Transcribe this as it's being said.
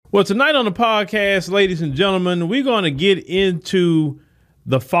Well, tonight on the podcast, ladies and gentlemen, we're going to get into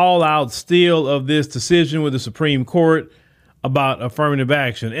the fallout still of this decision with the Supreme Court about affirmative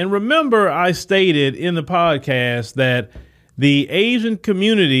action. And remember, I stated in the podcast that the Asian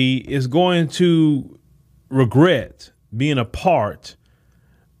community is going to regret being a part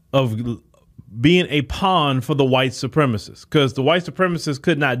of being a pawn for the white supremacists, because the white supremacist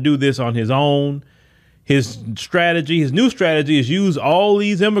could not do this on his own. His new strategy is use all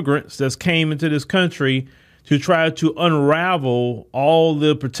these immigrants that came into this country to try to unravel all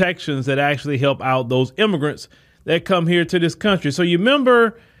the protections that actually help out those immigrants that come here to this country. So you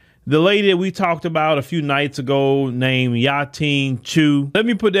remember the lady that we talked about a few nights ago named Yatin Chu? Let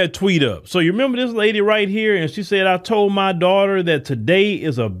me put that tweet up. So you remember this lady right here? And she said, I told my daughter that today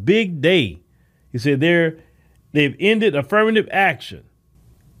is a big day. He said they've ended affirmative action.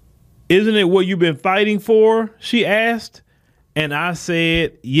 Isn't it what you've been fighting for? She asked. And I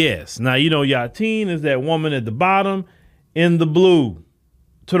said, yes. Now, you know, Yatin is that woman at the bottom in the blue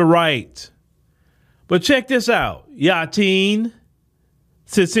to the right. But check this out, Yatin.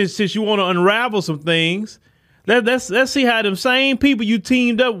 Since you want to unravel some things, let's see how them same people you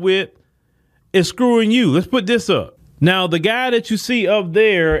teamed up with is screwing you. Let's put this up. Now, the guy that you see up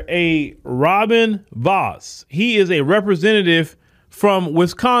there, a Robin Voss, he is a representative from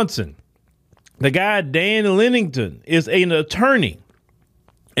Wisconsin. The guy, Dan Lennington, is an attorney,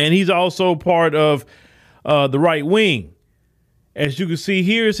 and he's also part of the right wing. As you can see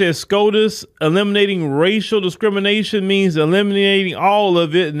here, it says SCOTUS, eliminating racial discrimination means eliminating all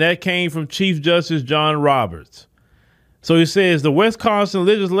of it, and that came from Chief Justice John Roberts. So he says the Wisconsin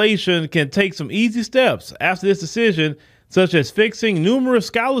legislation can take some easy steps after this decision, such as fixing numerous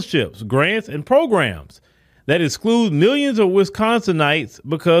scholarships, grants, and programs that exclude millions of Wisconsinites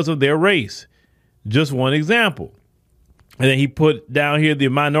because of their race. Just one example. And then he put down here the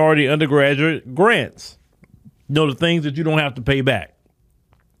minority undergraduate grants. You know, the things that you don't have to pay back.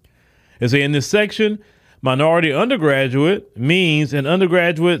 It says in this section, minority undergraduate means an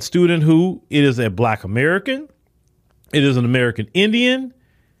undergraduate student who it is a Black American, it is an American Indian,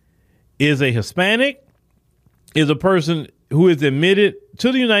 is a Hispanic, is a person who is admitted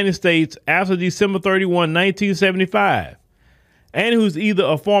to the United States after December 31, 1975. And who's either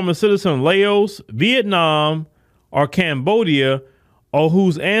a former citizen of Laos, Vietnam, or Cambodia, or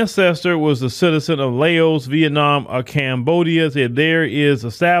whose ancestor was a citizen of Laos, Vietnam, or Cambodia. There is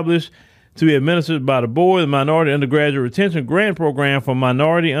established to be administered by the board, the Minority Undergraduate Retention Grant Program for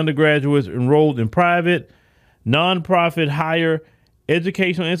minority undergraduates enrolled in private, nonprofit higher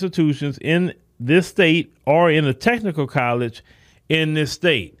educational institutions in this state or in a technical college in this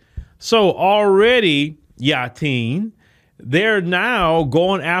state. So already, Yatin, they're now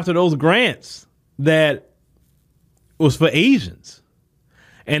going after those grants that was for Asians.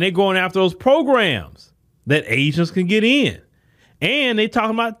 And they're going after those programs that Asians can get in. And they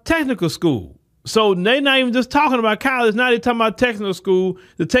talking about technical school. So they're not even just talking about college. Now they're talking about technical school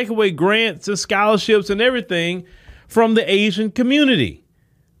to take away grants and scholarships and everything from the Asian community.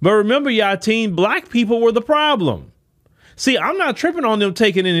 But remember, Yatin, Black people were the problem. See, I'm not tripping on them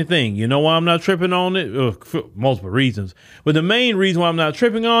taking anything. You know why I'm not tripping on it? For multiple reasons. But the main reason why I'm not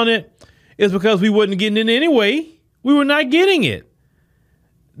tripping on it is because we wasn't getting it anyway. We were not getting it.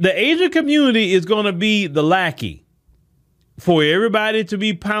 The Asian community is going to be the lackey for everybody to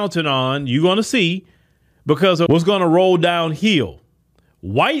be pouncing on. You're going to see, because of what's going to roll downhill.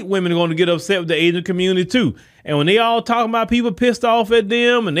 White women are going to get upset with the Asian community too. And when they all talking about people pissed off at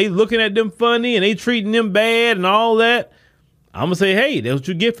them and they looking at them funny and they treating them bad and all that, I'm going to say, hey, that's what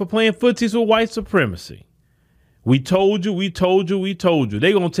you get for playing footsies with white supremacy. We told you, we told you, we told you.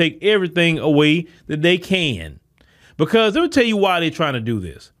 They're going to take everything away that they can. Because let me tell you why they're trying to do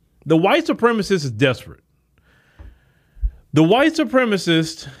this. The white supremacist is desperate. The white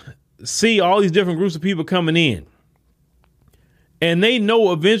supremacists see all these different groups of people coming in. And they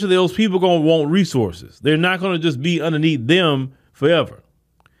know eventually those people are going to want resources. They're not going to just be underneath them forever.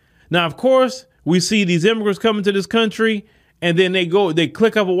 Now, of course, we see these immigrants coming to this country, and then they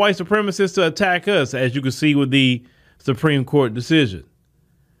click up a white supremacist to attack us, as you can see with the Supreme Court decision.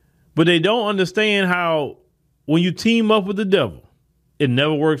 But they don't understand how when you team up with the devil, it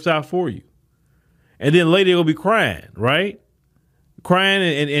never works out for you. And then later they'll be crying, right? Crying,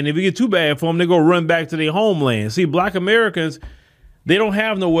 and if it get too bad for them, they go run back to their homeland. See, Black Americans, they don't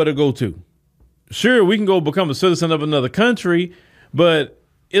have nowhere to go to. Sure, we can go become a citizen of another country, but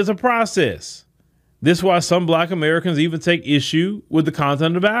it's a process. This is why some Black Americans even take issue with the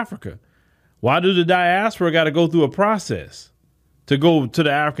continent of Africa. Why do the diaspora got to go through a process to go to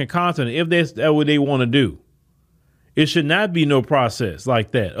the African continent if that's what they want to do? It should not be no process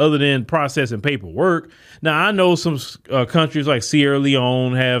like that other than processing paperwork. Now, I know some countries like Sierra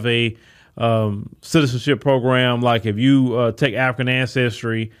Leone have a citizenship program. Like if you take African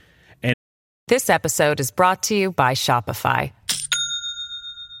ancestry. This episode is brought to you by Shopify.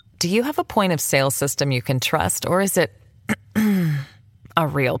 Do you have a point of sale system you can trust, or is it a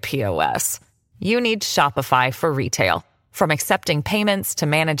real POS? You need Shopify for retail. From accepting payments to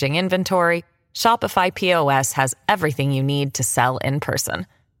managing inventory, Shopify POS has everything you need to sell in person.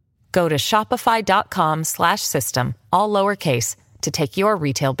 Go to shopify.com/system, all lowercase, to take your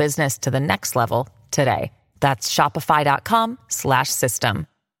retail business to the next level today. That's shopify.com/system.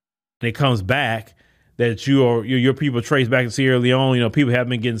 It comes back that your people trace back to Sierra Leone. You know, people have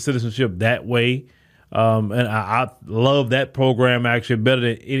been getting citizenship that way. And I love that program actually better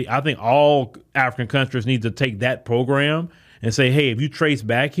than any. I think all African countries need to take that program and say, hey, if you trace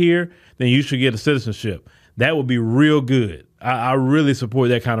back here, then you should get a citizenship. That would be real good. I really support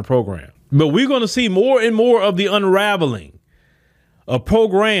that kind of program. But we're going to see more and more of the unraveling of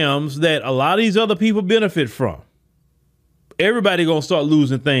programs that a lot of these other people benefit from. Everybody going to start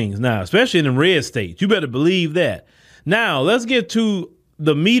losing things now, especially in the red states. You better believe that. Now, let's get to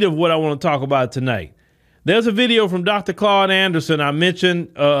the meat of what I want to talk about tonight. There's a video from Dr. Claude Anderson I mentioned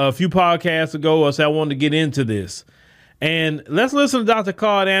a few podcasts ago. I said I wanted to get into this. And let's listen to Dr.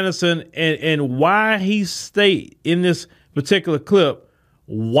 Claude Anderson and why he state in this particular clip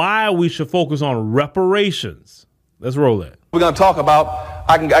why we should focus on reparations. Let's roll that. We're going to talk about,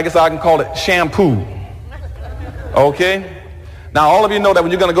 I guess I can call it shampoo. Okay? Now, all of you know that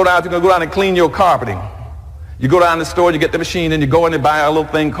when you're going to go down and clean your carpeting, you go down to the store, you get the machine, and you go in and buy a little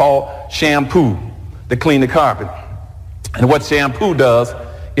thing called shampoo to clean the carpet. And what shampoo does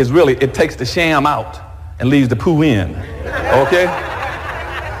is really, it takes the sham out and leaves the poo in. Okay?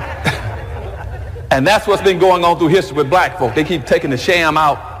 And that's what's been going on through history with black folk. They keep taking the sham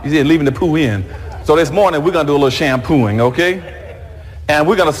out, you see, and leaving the poo in. So this morning, we're going to do a little shampooing, okay? And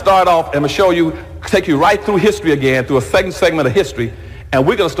we're going to start off, and I'm going to show you, take you right through history again, through a second segment of history, and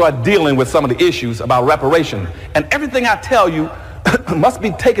we're going to start dealing with some of the issues about reparation. And everything I tell you must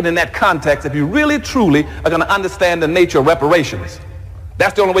be taken in that context if you really, truly are going to understand the nature of reparations.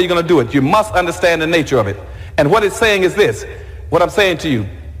 That's the only way you're going to do it. You must understand the nature of it. And what it's saying is this, what I'm saying to you,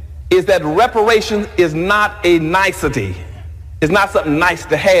 is that reparations is not a nicety. It's not something nice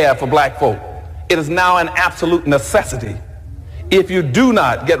to have for black folk. It is now an absolute necessity. If you do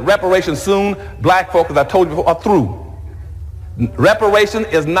not get reparations soon, black folk, as I told you before, are through. Reparation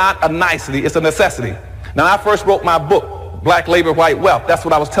is not a nicety, it's a necessity. Now, I first wrote my book, Black Labor, White Wealth. That's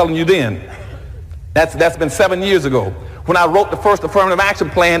what I was telling you then. That's been 7 years ago. When I wrote the first affirmative action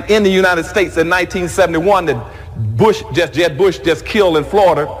plan in the United States in 1971 that Jeb Bush just killed in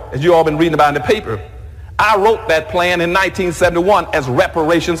Florida, as you all been reading about in the paper. I wrote that plan in 1971 as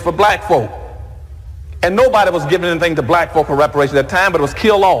reparations for black folk. And nobody was giving anything to black folk for reparations at that time, but it was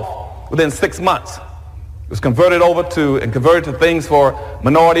killed off within 6 months. It was converted to things for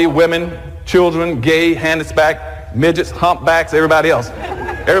minority, women, children, gay, handicapped, midgets, humpbacks, everybody else.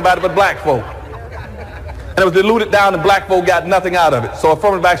 Everybody but black folk. And it was diluted down and black folk got nothing out of it. So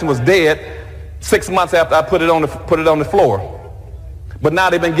affirmative action was dead 6 months after I put it on the floor. But now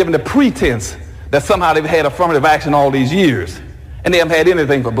they've been given the pretense that somehow they've had affirmative action all these years. And they haven't had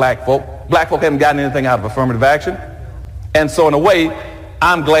anything for black folk. Black folk haven't gotten anything out of affirmative action. And so in a way,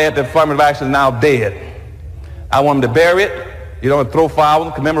 I'm glad that affirmative action is now dead. I want them to bury it, and throw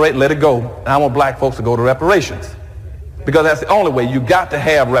flowers, commemorate, and let it go. And I want black folks to go to reparations. Because that's the only way. You got to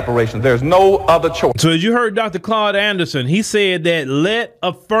have reparations. There's no other choice. So as you heard Dr. Claude Anderson, he said that let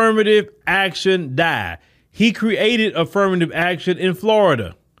affirmative action die. He created affirmative action in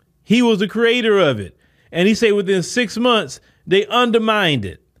Florida. He was the creator of it. And he said within 6 months, they undermined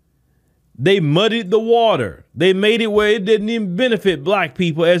it. They muddied the water. They made it where it didn't even benefit black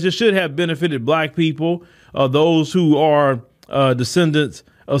people as it should have benefited black people, those who are descendants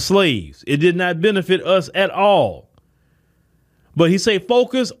of slaves. It did not benefit us at all. But he said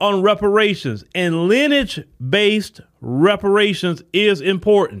focus on reparations, and lineage-based reparations is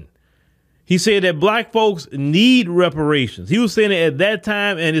important. He said that black folks need reparations. He was saying it at that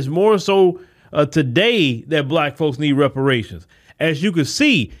time, and it's more so today that black folks need reparations. As you can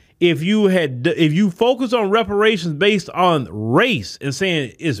see, if you focus on reparations based on race and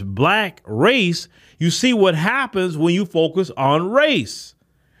saying it's black race, you see what happens when you focus on race.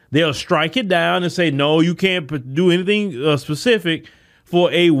 They'll strike it down and say, no, you can't do anything specific for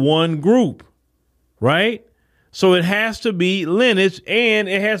a one group, right? So it has to be lineage, and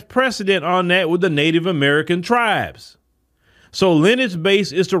it has precedent on that with the Native American tribes. So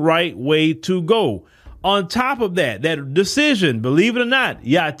lineage-based is the right way to go. on top of that decision, believe it or not,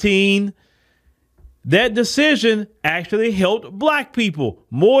 Yatin, that decision actually helped black people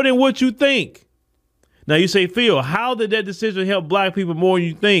more than what you think. Now you say, Phil, how did that decision help black people more than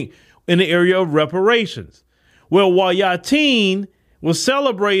you think in the area of reparations? Well, while Yatin was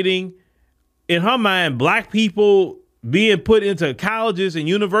celebrating, in her mind, black people being put into colleges and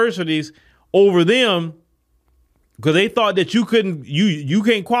universities over them, because they thought that you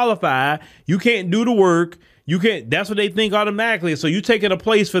can't qualify, you can't do the work, you can't. That's what they think automatically. So you taking a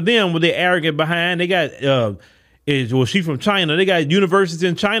place for them with their arrogant behind. They got she from China. They got universities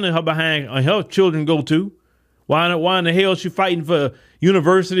in China her behind her children go to. Why in the hell is she fighting for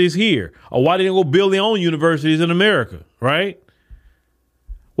universities here? Or why didn't they go build their own universities in America? Right?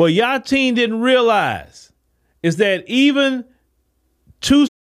 What Yatin didn't realize is that even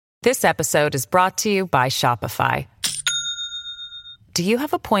This episode is brought to you by Shopify. Do you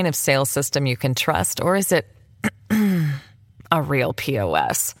have a point of sale system you can trust, or is it a real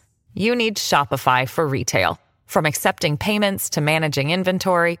POS? You need Shopify for retail. From accepting payments to managing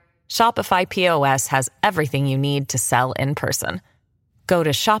inventory, Shopify POS has everything you need to sell in person. Go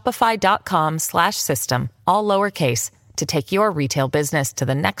to shopify.com/system, all lowercase, to take your retail business to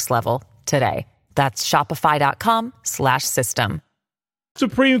the next level today. That's shopify.com/system.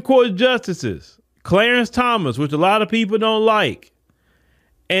 Supreme Court justices, Clarence Thomas, which a lot of people don't like,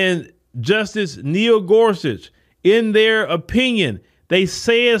 and Justice Neil Gorsuch, in their opinion, they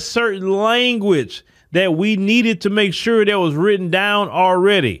said certain language that we needed to make sure that was written down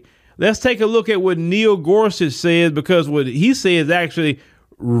already. Let's take a look at what Neil Gorsuch says, because what he says is actually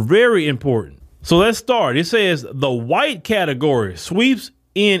very important. So let's start. It says the white category sweeps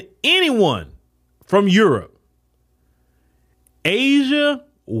in anyone from Europe, Asia,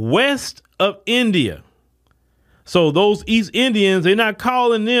 west of India. So those East Indians, they're not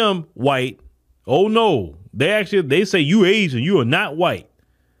calling them white. Oh no, they say you Asian, you are not white.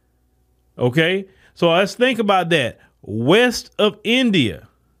 Okay, so let's think about that. West of India.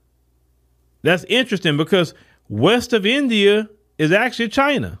 That's interesting because west of India is actually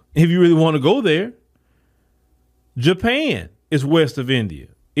China, if you really want to go there. Japan is west of India.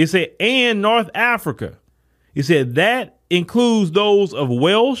 It said, and North Africa. It said that includes those of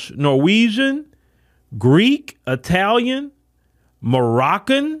Welsh, Norwegian, Greek, Italian,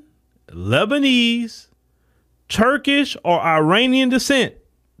 Moroccan, Lebanese, Turkish, or Iranian descent.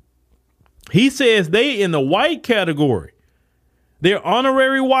 He says they in the white category. They're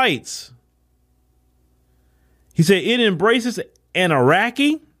honorary whites. He said it embraces an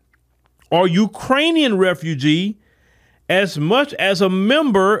Iraqi or Ukrainian refugee as much as a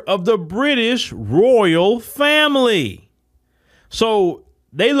member of the British royal family. So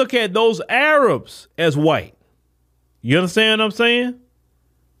they look at those Arabs as white. You understand what I'm saying?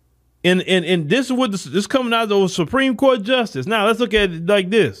 And this is what this coming out of the Supreme Court justice. Now let's look at it like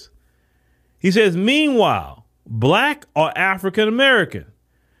this. He says, meanwhile, black or African American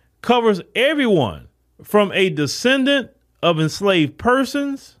covers everyone from a descendant of enslaved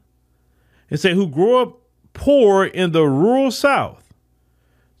persons, and say who grew up poor in the rural South,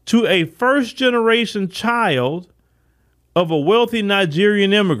 to a first generation child of a wealthy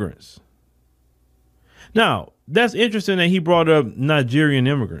Nigerian immigrants. Now, that's interesting that he brought up Nigerian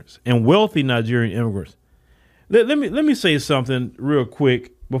immigrants and wealthy Nigerian immigrants. Let me say something real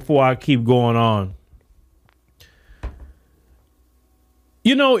quick before I keep going on.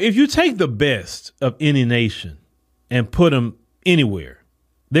 You know, if you take the best of any nation and put them anywhere,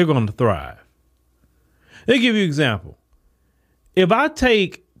 they're going to thrive. Let me give you an example. If I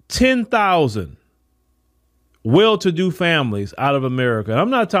take 10,000 well-to-do families out of America,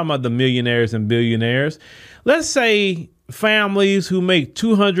 I'm not talking about the millionaires and billionaires. Let's say families who make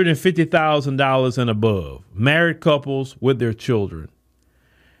 $250,000 and above, married couples with their children.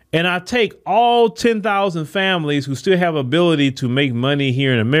 And I take all 10,000 families who still have ability to make money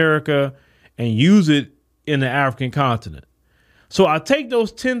here in America and use it in the African continent. So I take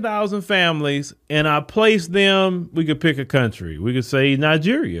those 10,000 families and I place them. We could pick a country. We could say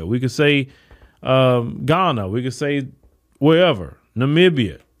Nigeria. We could say Ghana. We could say wherever,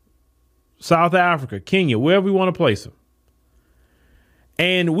 Namibia, South Africa, Kenya, wherever we want to place them.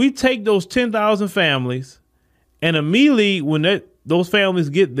 And we take those 10,000 families, and immediately when those families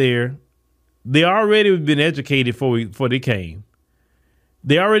get there, they already been educated before they came.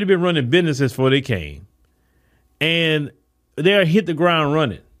 They already been running businesses before they came. And they'll hit the ground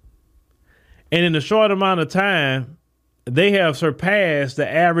running. And in a short amount of time, they have surpassed the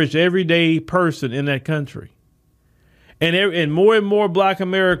average everyday person in that country. And more black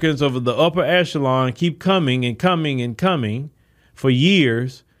Americans of the upper echelon keep coming and coming and coming for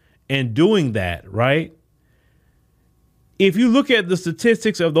years. and doing that, right? If you look at the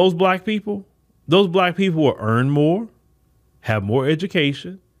statistics of those black people will earn more, have more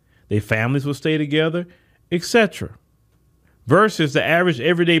education, their families will stay together, etc. Versus the average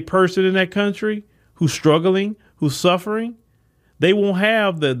everyday person in that country who's struggling, who's suffering, they won't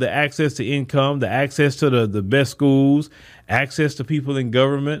have the access to income, the access to the best schools, access to people in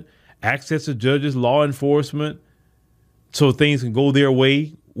government, access to judges, law enforcement, so things can go their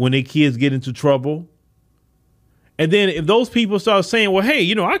way when their kids get into trouble. And then if those people start saying, well,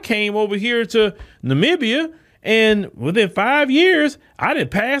 hey, I came over here to Namibia and within 5 years, I done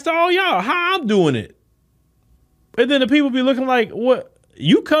passed all y'all. How I'm doing it? And then the people be looking like, what?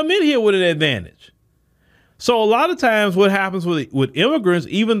 You come in here with an advantage. So a lot of times what happens with immigrants,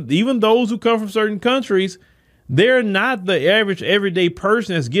 even those who come from certain countries, they're not the average everyday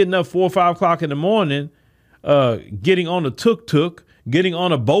person that's getting up 4 or 5 o'clock in the morning, getting on a tuk-tuk, getting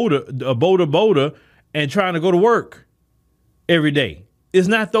on a boda, and trying to go to work every day. It's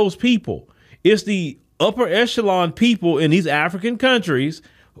not those people. It's the upper echelon people in these African countries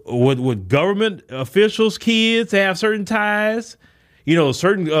with government officials' kids that have certain ties,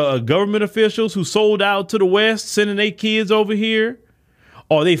 certain government officials who sold out to the West, sending their kids over here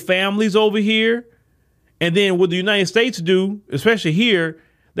or their families over here. And then what the United States do, especially here,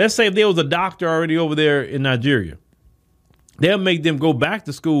 let's say if there was a doctor already over there in Nigeria, they'll make them go back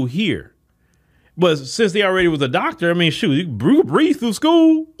to school here. But since they already was a doctor, you breathe through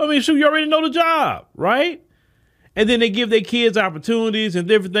school. You already know the job, right? And then they give their kids opportunities and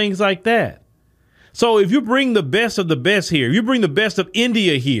different things like that. So if you bring the best of the best here, you bring the best of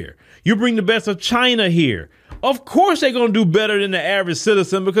India here, you bring the best of China here, of course they're going to do better than the average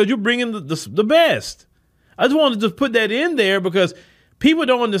citizen because you're bringing the best. I just wanted to just put that in there because people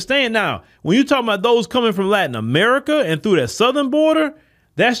don't understand. Now, when you're talking about those coming from Latin America and through that southern border,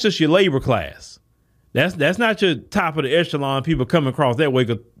 that's just your labor class. That's not your top of the echelon people coming across that way,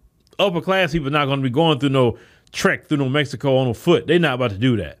 because upper class people are not going to be going through no trek through no Mexico on foot. They're not about to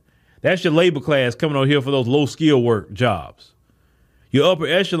do that. That's your labor class coming over here for those low skill work jobs. Your upper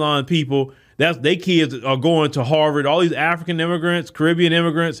echelon people, their kids are going to Harvard. All these African immigrants, Caribbean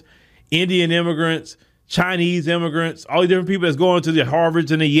immigrants, Indian immigrants, Chinese immigrants, all these different people that's going to the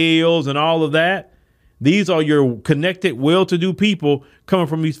Harvards and the Yales and all of that. These are your connected, well-to-do people coming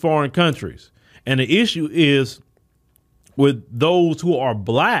from these foreign countries. And the issue is with those who are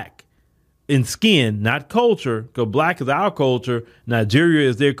black in skin, not culture, because black is our culture, Nigeria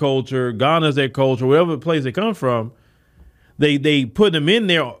is their culture, Ghana is their culture, whatever place they come from, they put them in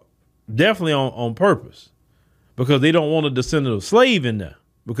there definitely on purpose because they don't want a descendant of slave in there,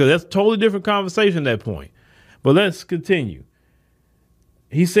 because that's a totally different conversation at that point. But let's continue.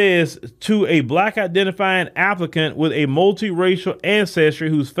 He says, to a black identifying applicant with a multiracial ancestry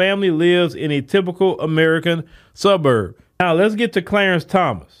whose family lives in a typical American suburb. Now let's get to Clarence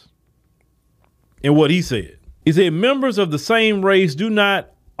Thomas and what he said. He said, members of the same race do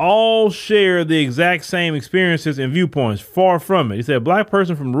not all share the exact same experiences and viewpoints. Far from it. He said, a black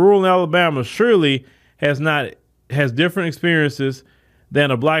person from rural Alabama surely has different experiences than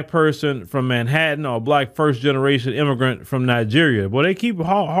a black person from Manhattan or a black first-generation immigrant from Nigeria. Well, they keep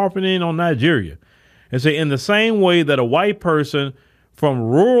harping in on Nigeria and say in the same way that a white person from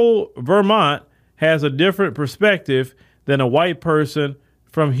rural Vermont has a different perspective than a white person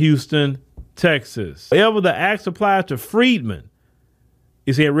from Houston, Texas. However, the acts apply to freedmen.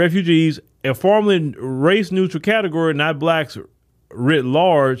 He said refugees, a formerly race-neutral category, not blacks writ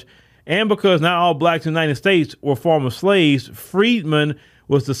large. And because not all blacks in the United States were former slaves, freedmen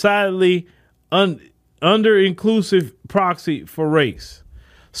was decidedly under-inclusive proxy for race.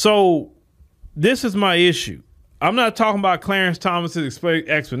 So this is my issue. I'm not talking about Clarence Thomas's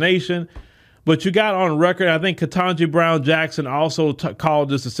explanation, but you got on record, I think Ketanji Brown Jackson also called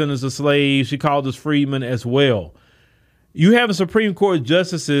this descendants of slaves. She called this freedmen as well. You have a Supreme Court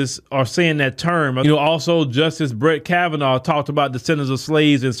justices are saying that term. Also Justice Brett Kavanaugh talked about descendants of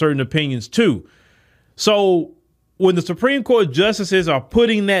slaves in certain opinions too. So when the Supreme Court justices are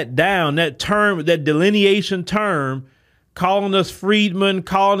putting that down, that term, that delineation term, calling us freedmen,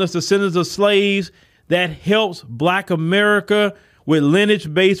 calling us descendants of slaves, that helps Black America with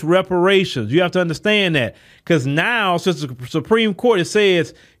lineage-based reparations. You have to understand that, because now, since the Supreme Court, it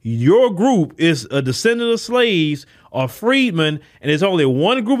says your group is a descendant of slaves or freedmen, and there's only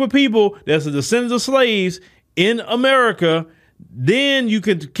one group of people that's a descendant of slaves in America, then you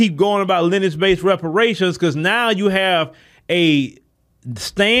can keep going about lineage-based reparations, because now you have a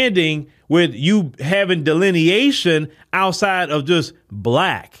standing with you having delineation outside of just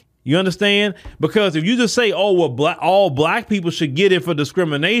black You understand? Because if you just say, oh, well, all black people should get it for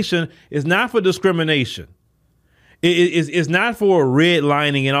discrimination, it's not for discrimination. It's not for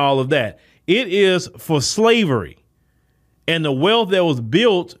redlining and all of that. It is for slavery and the wealth that was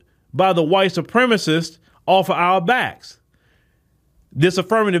built by the white supremacists off of our backs. This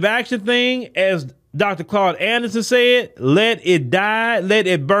affirmative action thing, as Dr. Claude Anderson said, let it die, let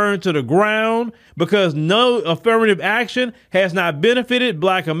it burn to the ground, because no affirmative action has not benefited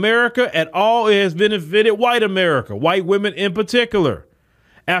Black America at all. It has benefited white America, white women in particular.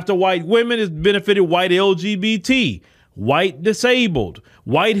 After white women, it's benefited white LGBT, white disabled,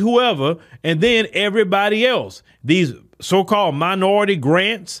 white whoever, and then everybody else. These so-called minority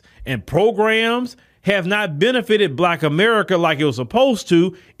grants and programs have not benefited Black America like it was supposed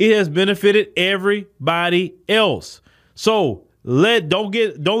to. It has benefited everybody else. So don't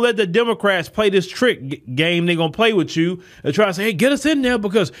let the Democrats play this trick game they're gonna play with you and try to say, hey, get us in there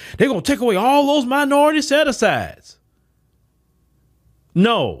because they're gonna take away all those minority set-asides.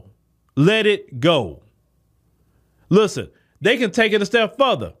 No, let it go. Listen, they can take it a step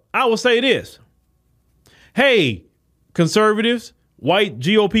further. I will say this. Hey, conservatives, white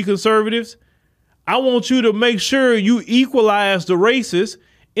GOP conservatives, I want you to make sure you equalize the races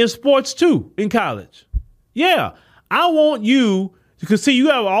in sports too, in college. Yeah, I want you, because see, you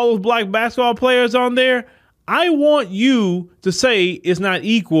have all those black basketball players on there. I want you to say it's not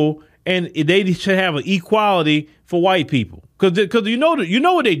equal and they should have an equality for white people. Because you know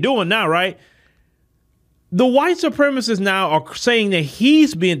what they're doing now, right? The white supremacists now are saying that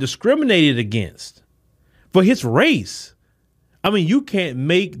he's being discriminated against for his race. I mean, you can't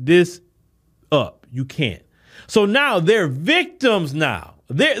make this up. You can't. So now they're victims now.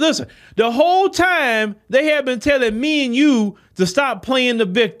 Listen, the whole time they have been telling me and you to stop playing the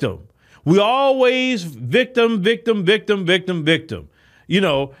victim. We always victim. You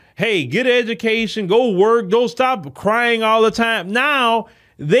know, hey, get an education, go work, don't stop crying all the time. Now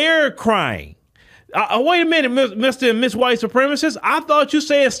they're crying. Wait a minute, Mr. and Miss White Supremacists. I thought you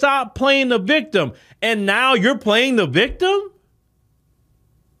said stop playing the victim, and now you're playing the victim?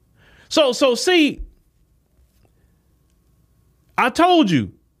 So see, I told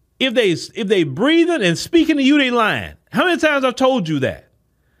you, if they breathing and speaking to you, they lying. How many times I've told you that?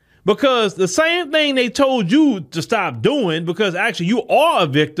 Because the same thing they told you to stop doing, because actually you are a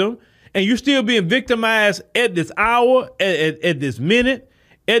victim and you're still being victimized at this hour, at this minute,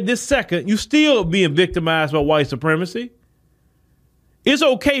 at this second, you still being victimized by white supremacy. It's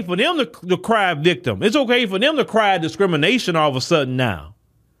okay for them to cry victim. It's okay for them to cry discrimination all of a sudden now.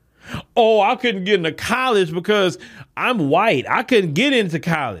 Oh, I couldn't get into college because I'm white. I couldn't get into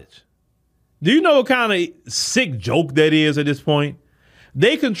college. Do you know what kind of sick joke that is at this point?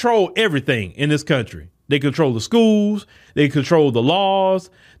 They control everything in this country. They control the schools. They control the laws.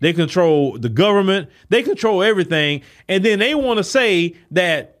 They control the government. They control everything. And then they want to say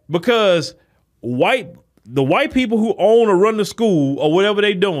that because the white people who own or run the school or whatever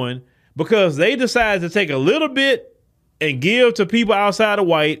they're doing, because they decide to take a little bit and give to people outside of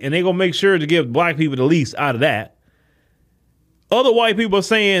white, and they're going to make sure to give black people the least out of that. Other white people are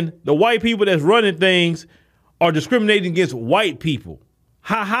saying the white people that's running things are discriminating against white people.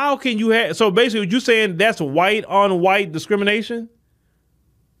 How can you have, so basically you're saying that's white on white discrimination?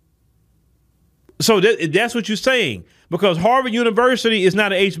 So that's what you're saying, because Harvard University is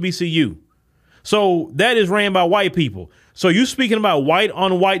not an HBCU. So that is ran by white people. So you speaking about white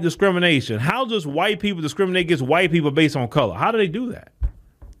on white discrimination. How does white people discriminate against white people based on color? How do they do that?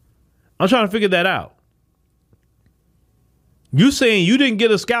 I'm trying to figure that out. You saying you didn't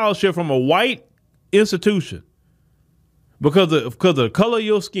get a scholarship from a white institution because of the color of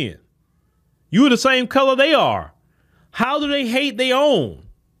your skin. You were the same color they are. How do they hate their own?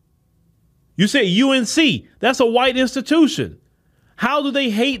 You say UNC, that's a white institution. How do they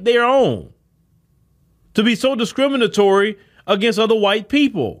hate their own to be so discriminatory against other white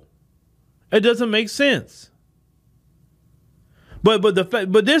people? It doesn't make sense. But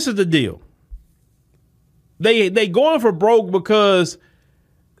this is the deal. They going for broke because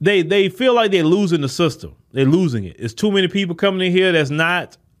they feel like they're losing the system. They're losing it. It's too many people coming in here that's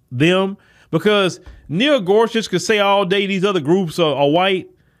not them. Because Neil Gorsuch could say all day these other groups are white,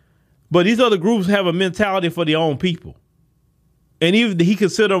 but these other groups have a mentality for their own people. And even he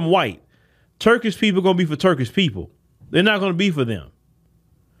consider them white. Turkish people are going to be for Turkish people. They're not going to be for them.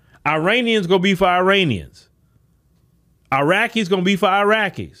 Iranians going to be for Iranians. Iraqis going to be for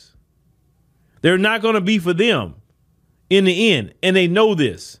Iraqis. They're not going to be for them in the end. And they know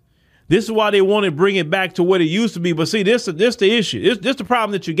this. This is why they want to bring it back to what it used to be. But see, this the issue. This the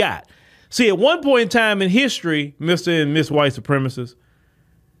problem that you got. See, at one point in time in history, Mr. and Miss White Supremacists,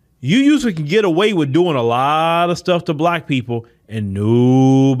 You usually can get away with doing a lot of stuff to black people and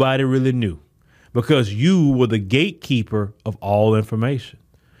nobody really knew because you were the gatekeeper of all information.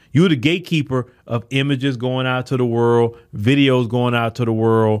 You were the gatekeeper of images going out to the world, videos going out to the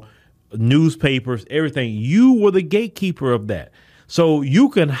world, newspapers, everything. You were the gatekeeper of that. So you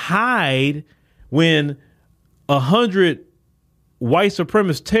can hide when 100 white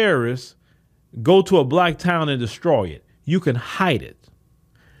supremacist terrorists go to a black town and destroy it. You can hide it,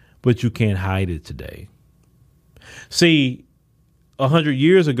 but you can't hide it today. See, 100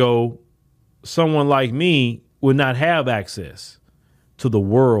 years ago, someone like me would not have access to the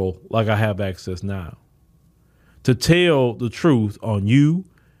world like I have access now. To tell the truth on you,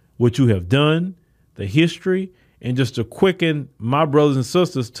 what you have done, the history, and just to quicken my brothers and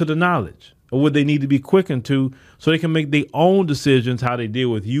sisters to the knowledge of what they need to be quickened to so they can make their own decisions how they deal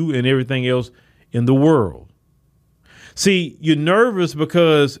with you and everything else in the world. See, you're nervous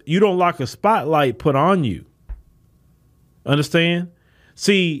because you don't like a spotlight put on you. Understand?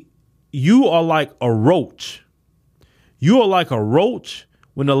 See, you are like a roach. You are like a roach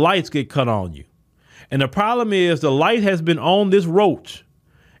when the lights get cut on you. And the problem is the light has been on this roach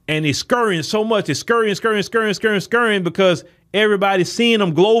and it's scurrying so much. It's scurrying because everybody's seeing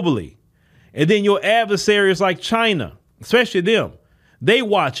them globally. And then your adversaries like China, especially them, they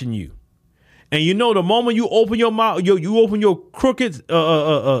watching you. And you know, the moment you open your mouth, you open your crooked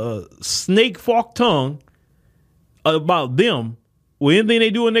snake fork tongue about them or anything they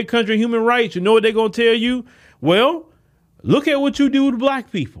do in their country, human rights, you know what they're going to tell you? Well, look at what you do to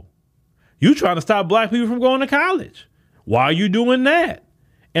black people. You trying to stop black people from going to college. Why are you doing that?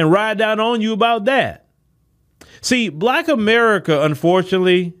 And ride down on you about that. See, black America,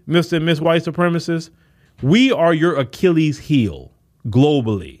 unfortunately, Mr. and Miss White supremacists, we are your Achilles heel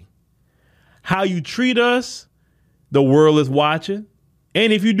globally. How you treat us, the world is watching.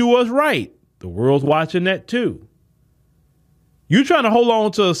 And if you do us right, the world's watching that too. You're trying to hold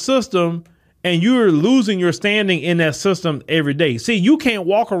on to a system and you're losing your standing in that system every day. See, you can't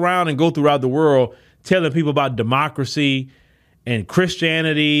walk around and go throughout the world telling people about democracy and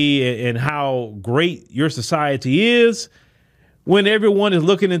Christianity and how great your society is when everyone is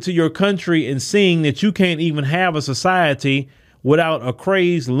looking into your country and seeing that you can't even have a society without a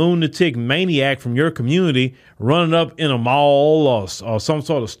crazed lunatic maniac from your community running up in a mall or some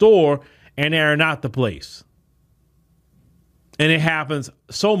sort of store, and they're not the place. And it happens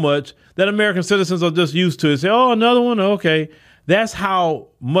so much that American citizens are just used to it. Say, oh, another one. Okay. That's how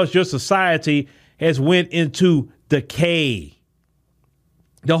much your society has went into decay.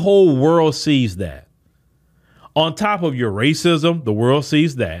 The whole world sees that. On top of your racism, the world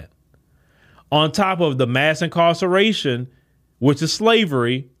sees that. On top of the mass incarceration, which is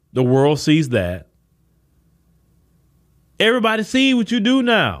slavery, the world sees that. Everybody sees what you do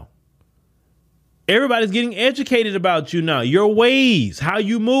now. Everybody's getting educated about you now. Your ways, how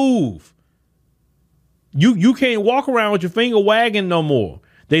you move. You can't walk around with your finger wagging no more.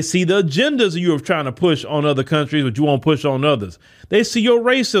 They see the agendas you're trying to push on other countries, but you won't push on others. They see your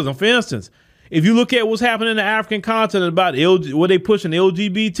racism. For instance, if you look at what's happening in the African continent about what they pushing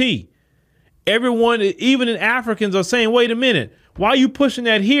LGBT, everyone, even in Africans, are saying, wait a minute, why are you pushing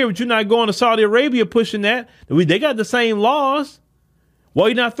that here, but you're not going to Saudi Arabia pushing that? They got the same laws. Why are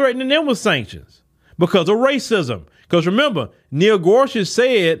you not threatening them with sanctions? Because of racism. Because remember, Neil Gorsuch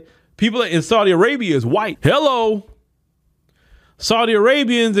said people in Saudi Arabia is white. Hello. Saudi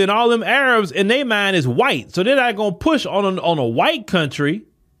Arabians and all them Arabs in their mind is white. So they're not going to push on a white country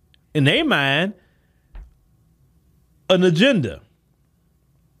in their mind an agenda.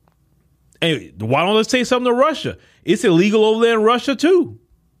 And why don't they say something to Russia? It's illegal over there in Russia too.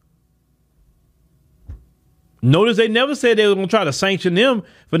 Notice they never said they were going to try to sanction them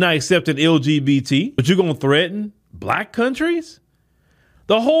for not accepting LGBT, but you're going to threaten black countries?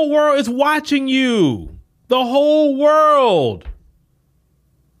 The whole world is watching you. The whole world.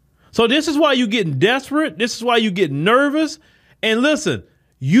 So this is why you're getting desperate. This is why you get nervous. And listen,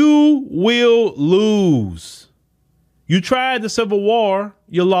 you will lose. You tried the Civil War.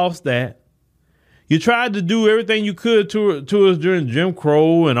 You lost that. You tried to do everything you could to us during Jim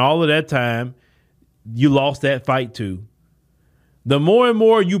Crow and all of that time. You lost that fight too. The more and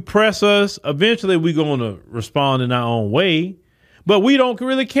more you press us, eventually we're going to respond in our own way. But we don't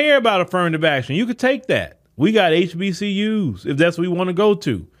really care about affirmative action. You could take that. We got HBCUs if that's what we want to go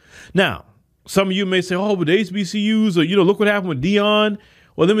to. Now, some of you may say, oh, but the HBCUs, or, look what happened with Dion.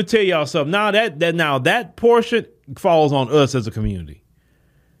 Well, let me tell y'all something. Now that portion falls on us as a community.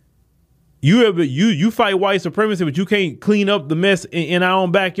 You fight white supremacy, but you can't clean up the mess in our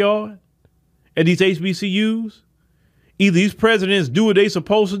own backyard at these HBCUs. Either these presidents do what they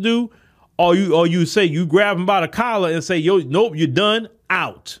supposed to do, or you say you grab them by the collar and say, yo, nope, you're done,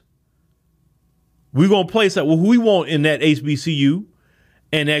 out. We're going to place who we want in that HBCU,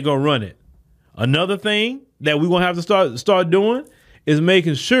 and they're going to run it. Another thing that we're going to have to start doing is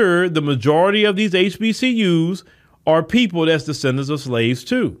making sure the majority of these HBCUs are people that's descendants of slaves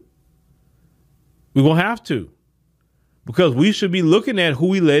too. We're going to have to, because we should be looking at who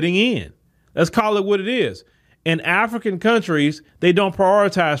we letting in. Let's call it what it is. In African countries, they don't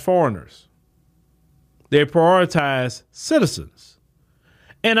prioritize foreigners. They prioritize citizens.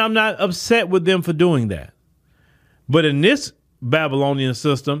 And I'm not upset with them for doing that. But in this Babylonian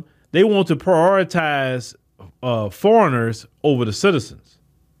system, they want to prioritize foreigners over the citizens.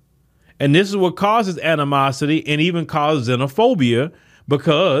 And this is what causes animosity and even causes xenophobia,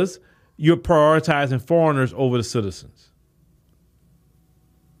 because you're prioritizing foreigners over the citizens.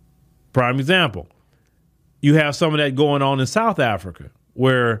 Prime example, you have some of that going on in South Africa,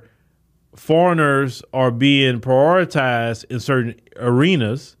 where foreigners are being prioritized in certain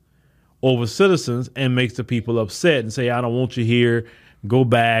arenas over citizens, and makes the people upset and say, I don't want you here, go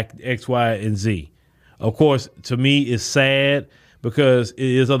back, X, Y, and Z. Of course, to me, it's sad, because it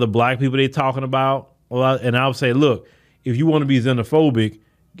is other black people they're talking about a lot. And I would say, look, if you want to be xenophobic,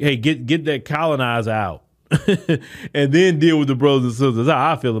 hey, get that colonizer out and then deal with the brothers and sisters. That's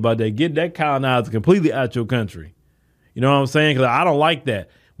how I feel about that. Get that colonizer completely out your country. You know what I'm saying? Because I don't like that.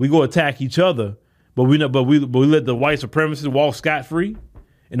 We go attack each other, but we let the white supremacists walk scot-free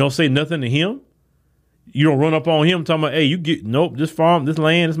and don't say nothing to him. You don't run up on him talking about, hey, nope, this farm, this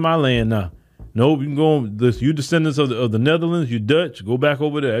land is my land now. Nope, you can go on this. You descendants of the Netherlands, you Dutch, go back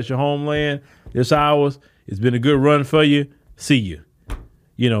over there. That's your homeland. It's ours. It's been a good run for you. See you.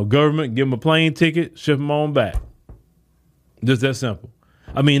 You know, government, give them a plane ticket, ship them on back. Just that simple.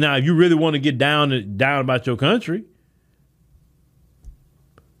 I mean, now, if you really want to get down about your country,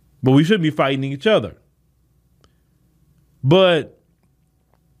 but we shouldn't be fighting each other. But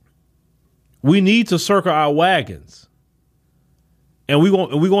we need to circle our wagons. And we're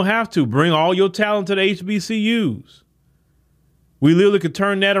going to have to bring all your talent to the HBCUs. We literally could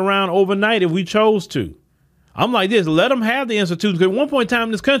turn that around overnight if we chose to. I'm like this, let them have the institutions. Because at one point in time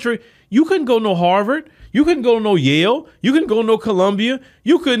in this country, you couldn't go no Harvard. You couldn't go no Yale. You couldn't go no Columbia.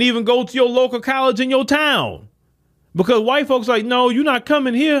 You couldn't even go to your local college in your town. Because white folks are like, no, you're not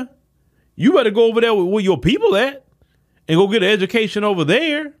coming here. You better go over there where your people at and go get an education over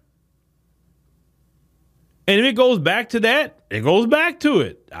there. And if it goes back to that, it goes back to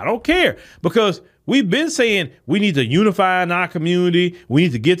it. I don't care, because we've been saying we need to unify in our community. We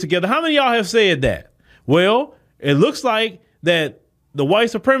need to get together. How many of y'all have said that? Well, it looks like that the white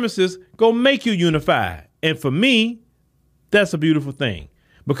supremacists go make you unify. And for me, that's a beautiful thing,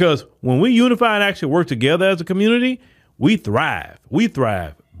 because when we unify and actually work together as a community, we thrive. We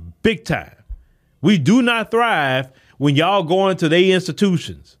thrive big time. We do not thrive when y'all go into their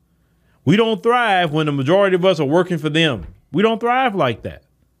institutions. We don't thrive when the majority of us are working for them. We don't thrive like that.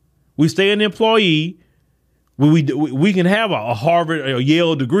 We stay an employee. We can have a Harvard or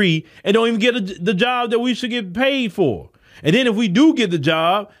Yale degree and don't even get the job that we should get paid for. And then if we do get the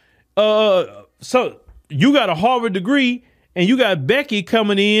job, so you got a Harvard degree and you got Becky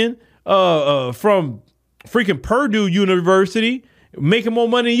coming in from freaking Purdue University making more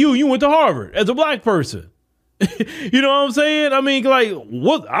money than you. You went to Harvard as a black person. You know what I'm saying? I mean, like,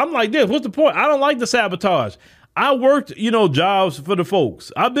 what? I'm like this. What's the point? I don't like the sabotage. I worked, jobs for the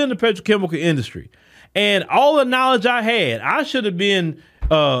folks. I've been in the petrochemical industry, and all the knowledge I had, I should have been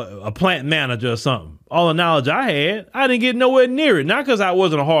a plant manager or something. All the knowledge I had, I didn't get nowhere near it. Not because I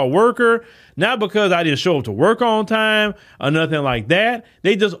wasn't a hard worker, not because I didn't show up to work on time or nothing like that.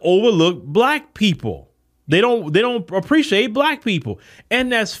 They just overlook black people. They don't appreciate black people. And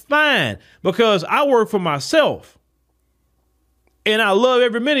that's fine, because I work for myself. And I love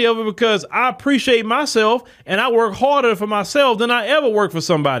every minute of it, because I appreciate myself and I work harder for myself than I ever work for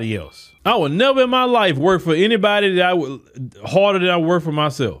somebody else. I would never in my life work for anybody harder than I work for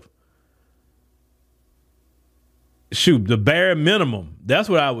myself. Shoot, the bare minimum. That's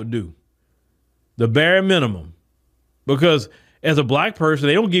what I would do. The bare minimum. Because as a black person,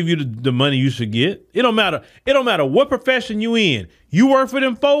 they don't give you the money you should get. It don't matter. It don't matter what profession you in. You work for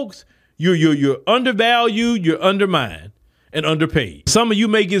them folks, you're undervalued, you're undermined and underpaid. Some of you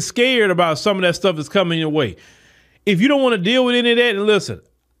may get scared about some of that stuff that's coming your way. If you don't want to deal with any of that, and listen,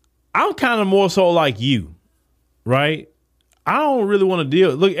 I'm kind of more so like you, right? I don't really want to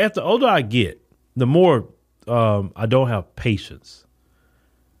deal. Look, as the older I get, the more I don't have patience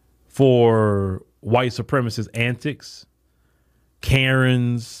for white supremacist antics,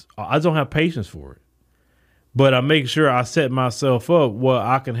 Karens. I don't have patience for it. But I make sure I set myself up where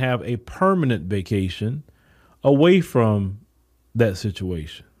I can have a permanent vacation away from that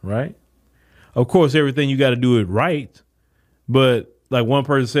situation, right? Of course, everything you got to do it right. But like one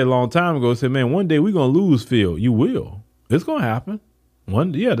person said a long time ago, said, man, one day we're going to lose Phil. You will. It's going to happen.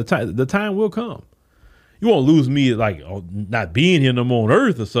 The time will come. You won't lose me like not being here no more on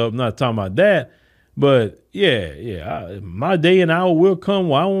earth or something. Not talking about that. But my day and hour will come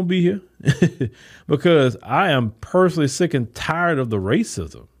where I won't be here because I am personally sick and tired of the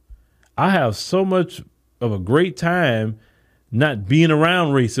racism. I have so much of a great time not being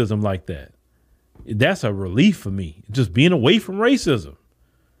around racism like that. That's a relief for me, just being away from racism.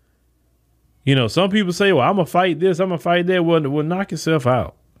 You know, some people say, well, I'm going to fight this, I'm going to fight that. Well, knock yourself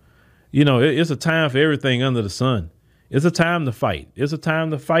out. You know, it's a time for everything under the sun. It's a time to fight. It's a time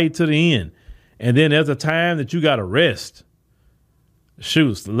to fight to the end. And then there's a time that you got to rest.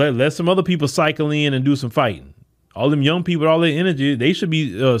 Shoot, let some other people cycle in and do some fighting. All them young people, all their energy, they should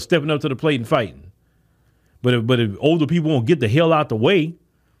be stepping up to the plate and fighting. But if older people won't get the hell out the way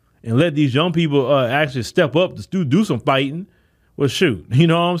and let these young people actually step up to do some fighting, well, shoot, you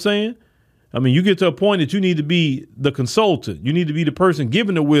know what I'm saying? I mean, you get to a point that you need to be the consultant. You need to be the person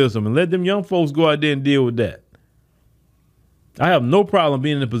giving the wisdom and let them young folks go out there and deal with that. I have no problem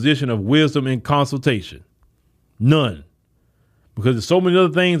being in a position of wisdom and consultation. None. Because there's so many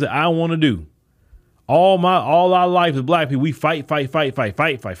other things that I want to do. All our life as black people, we fight.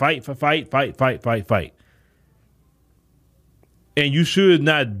 And you should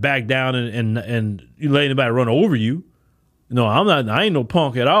not back down and you let anybody run over you. No, I ain't no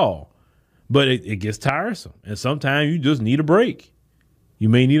punk at all. But it gets tiresome. And sometimes you just need a break. You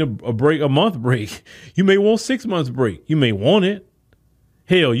may need a break, a month break. You may want 6 months break. You may want it.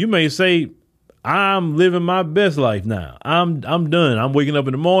 Hell, you may say, I'm living my best life now. I'm done. I'm waking up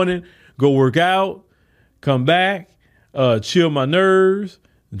in the morning, go work out, come back, chill my nerves,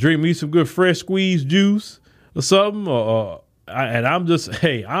 drink me some good fresh squeezed juice or something. And I'm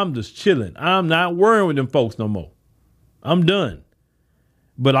just chilling. I'm not worrying with them folks no more. I'm done.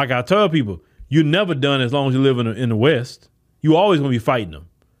 But like I tell people, you're never done as long as you live in the West. You always going to be fighting them.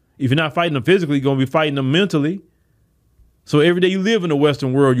 If you're not fighting them physically, you're going to be fighting them mentally. So every day you live in the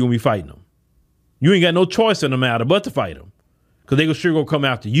Western world, you're going to be fighting them. You ain't got no choice in the matter but to fight them because they sure going to come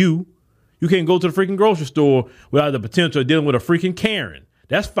after you. You can't go to the freaking grocery store without the potential of dealing with a freaking Karen.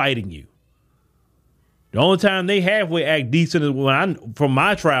 That's fighting you. The only time they halfway act decent is from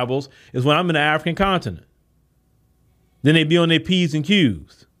my travels is when I'm in the African continent. Then they be on their P's and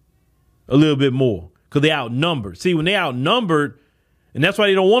Q's a little bit more because they outnumbered. See, when they outnumbered, and that's why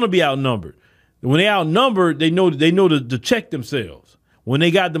they don't want to be outnumbered. When they outnumbered, they know to check themselves. When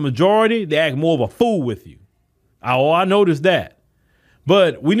they got the majority, they act more of a fool with you. I noticed that.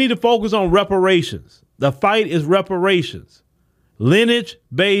 But we need to focus on reparations. The fight is reparations.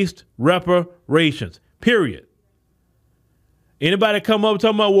 Lineage-based reparations, period. Anybody come up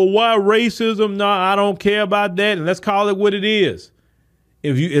talking about, well, why racism? No, I don't care about that. And let's call it what it is.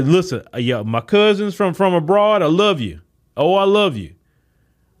 Listen, my cousins from abroad, I love you. Oh, I love you.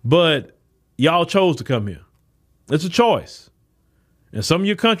 But y'all chose to come here. It's a choice. And some of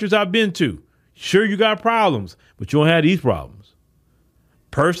your countries I've been to, sure, you got problems, but you don't have these problems.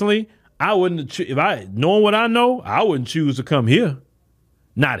 Personally, I wouldn't, knowing what I know, I wouldn't choose to come here.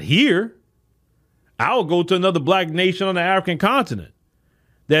 Not here. I would go to another black nation on the African continent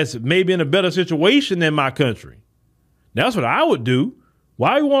that's maybe in a better situation than my country. That's what I would do.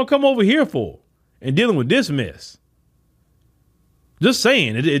 Why you want to come over here for and dealing with this mess? Just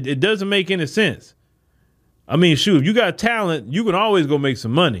saying, it doesn't make any sense. I mean, shoot, if you got talent, you can always go make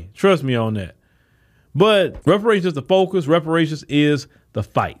some money. Trust me on that. But reparations is the focus. Reparations is the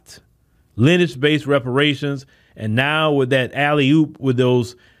fight. Lineage-based reparations. And now with that alley-oop with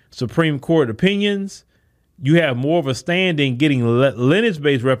those Supreme Court opinions, you have more of a standing getting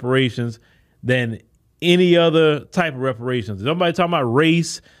lineage-based reparations than any other type of reparations. Somebody talking about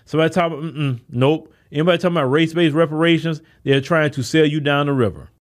race, somebody talking about, nope. Anybody talking about race-based reparations, they're trying to sell you down the river.